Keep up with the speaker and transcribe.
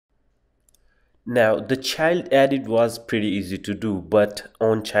Now the child added was pretty easy to do, but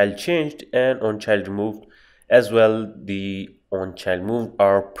on child changed and on child removed as well, the on child moved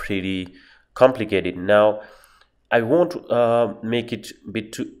are pretty complicated. Now I won't make it a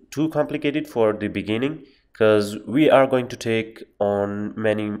bit too complicated for the beginning, because we are going to take on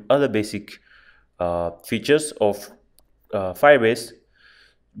many other basic features of Firebase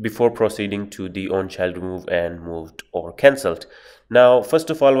before proceeding to the on child remove and moved or cancelled. Now first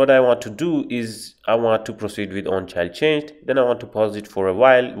of all, what I want to do is I want to proceed with on child changed, then I want to pause it for a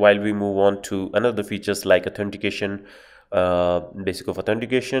while we move on to another features like authentication, basic of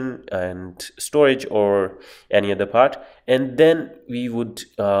authentication and storage or any other part, and then we would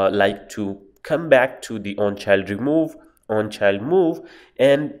like to come back to the on child remove, on child move,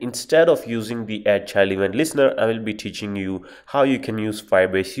 and instead of using the add child event listener, I will be teaching you how you can use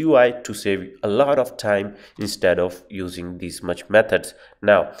Firebase UI to save a lot of time instead of using these much methods.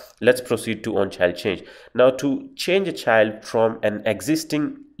 Now let's proceed to on child change. Now to change a child from an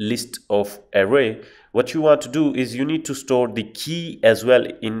existing list of array, what you want to do is you need to store the key as well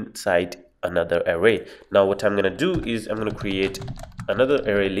inside another array. Now what I'm going to do is I'm going to create another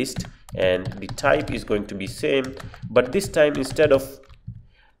array list, and the type is going to be same, but this time instead of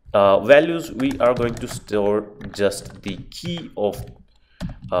values we are going to store just the key of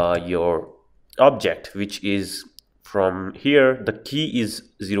your object, which is from here the key is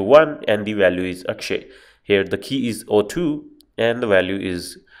 01 and the value is Akshay. Here the key is 02 and the value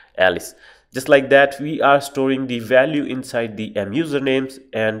is Alice. Just like that, we are storing the value inside the m usernames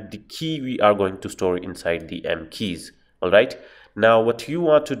and the key we are going to store inside the m keys. All right, now what you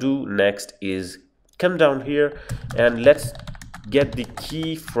want to do next is come down here and let's get the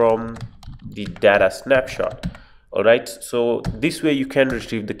key from the data snapshot. All right, so this way you can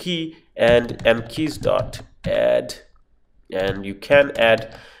retrieve the key and mkeys dot add, and you can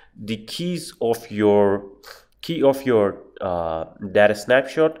add the keys of your data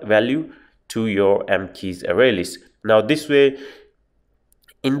snapshot value to your mkeys array list. Now this way,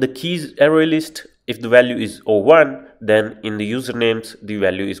 in the keys array list, if the value is 01, then in the usernames the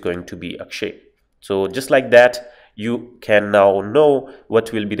value is going to be Akshay. So just like that, you can now know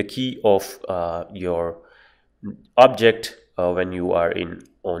what will be the key of your object when you are in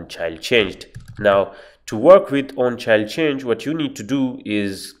on child changed. Now to work with on child change, what you need to do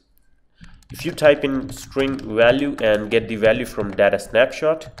is if you type in string value and get the value from data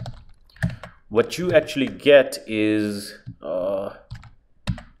snapshot, what you actually get is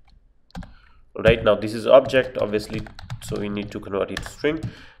right now this is object obviously, so we need to convert it to string.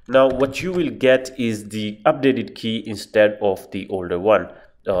 Now what you will get is the updated key instead of the older one,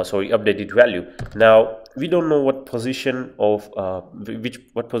 updated value. Now we don't know what position of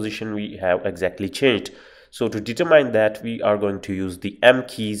what position we have exactly changed, so to determine that we are going to use the m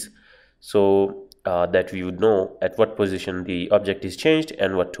keys, so that we would know at what position the object is changed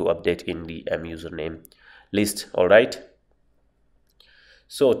and what to update in the m username list. All right,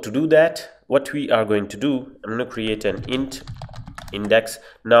 so to do that, what we are going to do, I'm going to create an int index.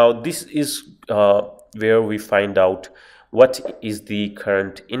 Now this is where we find out what is the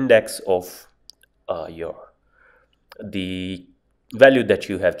current index of the value that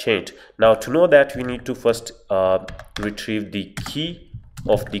you have changed. Now to know that, we need to first retrieve the key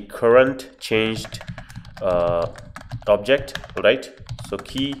of the current changed object. All right, so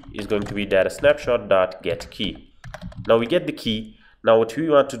key is going to be data snapshot dot get key. Now we get the key. Now what we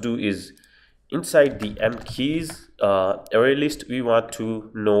want to do is inside the m keys array list, we want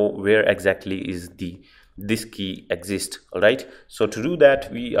to know where exactly is this key exists. All right, so to do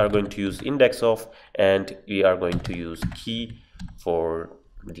that, we are going to use index of, and we are going to use key for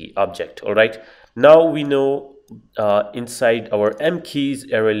the object. All right, now we know inside our m keys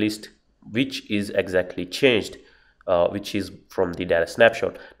array list which is exactly changed, which is from the data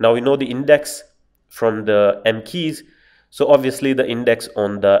snapshot. Now we know the index from the m keys, so obviously the index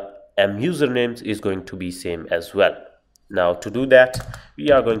on the m usernames is going to be same as well. Now to do that,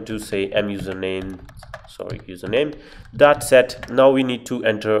 we are going to say username dot set. Now we need to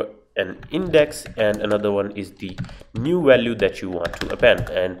enter an index, and another one is the new value that you want to append,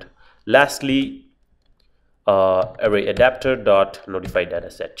 and lastly array adapter dot notify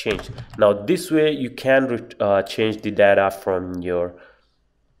data set change. Now this way you can change the data from your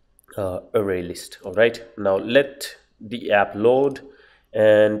array list. All right, now let the app load,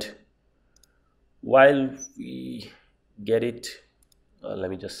 and while we get it, let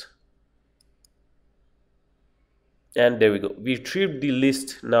me just, and there we go, we retrieved the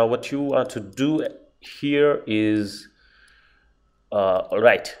list. Now what you want to do here is all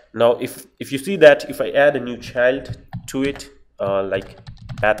right, now if you see that if I add a new child to it, like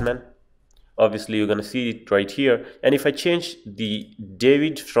Batman, obviously you're gonna see it right here. And if I change the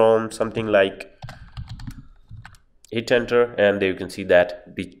David from something like, hit enter, and there you can see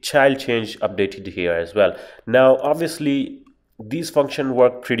that the child change updated here as well. Now obviously these functions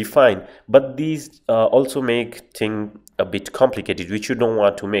work pretty fine, but these also make things a bit complicated, which you don't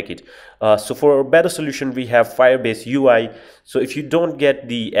want to make it. So for a better solution, we have Firebase UI. So if you don't get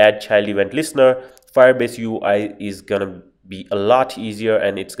the add child event listener, Firebase UI is gonna be a lot easier,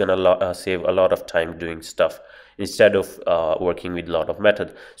 and it's gonna save a lot of time doing stuff instead of working with a lot of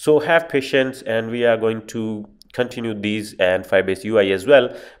methods. So have patience, and we are going to continue these and Firebase UI as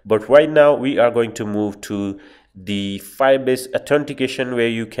well. But right now we are going to move to the Firebase authentication, where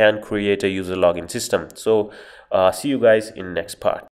you can create a user login system. So see you guys in next part.